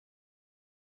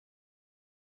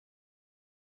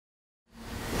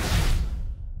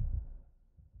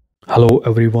Hello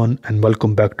everyone and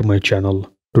welcome back to my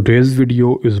channel. Today's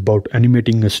video is about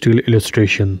animating a still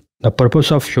illustration. The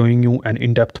purpose of showing you an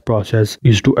in-depth process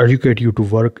is to educate you to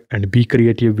work and be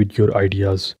creative with your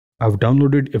ideas. I've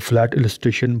downloaded a flat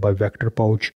illustration by Vector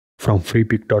Pouch from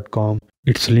freepik.com.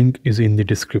 Its link is in the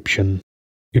description.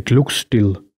 It looks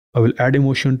still. I will add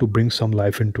emotion to bring some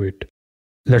life into it.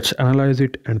 Let's analyze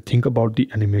it and think about the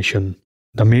animation.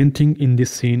 The main thing in this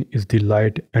scene is the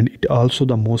light, and it also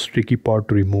the most tricky part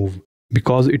to remove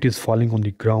because it is falling on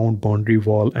the ground, boundary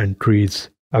wall and trees.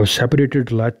 I've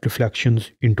separated light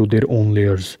reflections into their own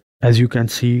layers. As you can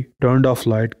see, turned off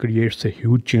light creates a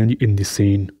huge change in the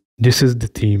scene. This is the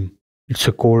theme. It's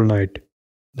a cold night.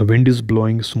 The wind is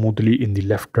blowing smoothly in the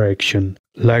left direction.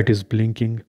 Light is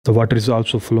blinking. The water is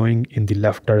also flowing in the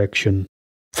left direction.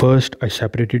 First, I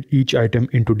separated each item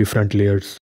into different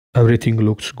layers. Everything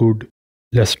looks good.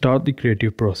 Let's start the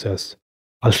creative process.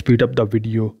 I'll speed up the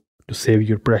video to save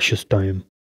your precious time.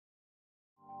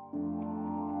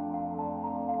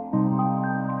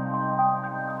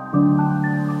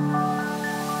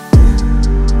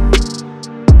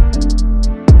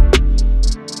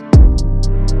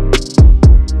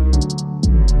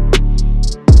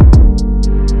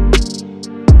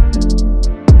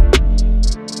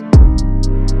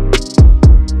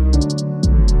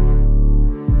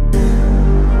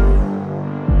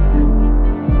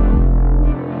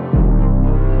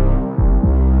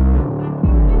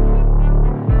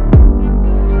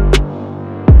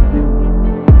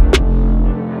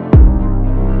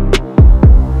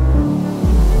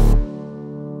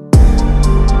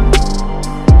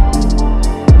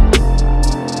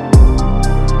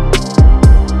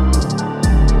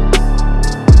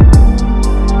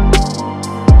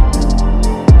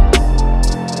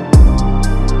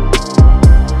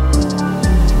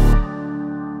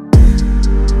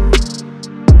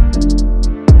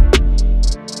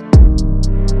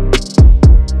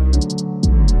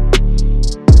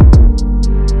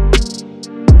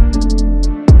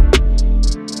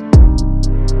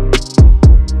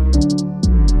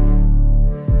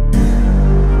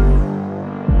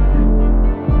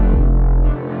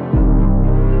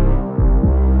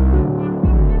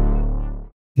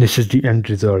 This is the end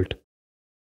result.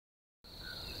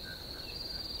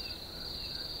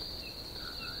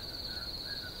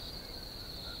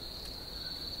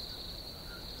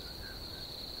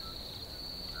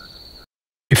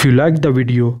 If you liked the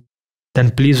video,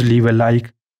 then please leave a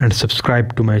like and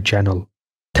subscribe to my channel.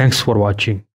 Thanks for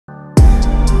watching.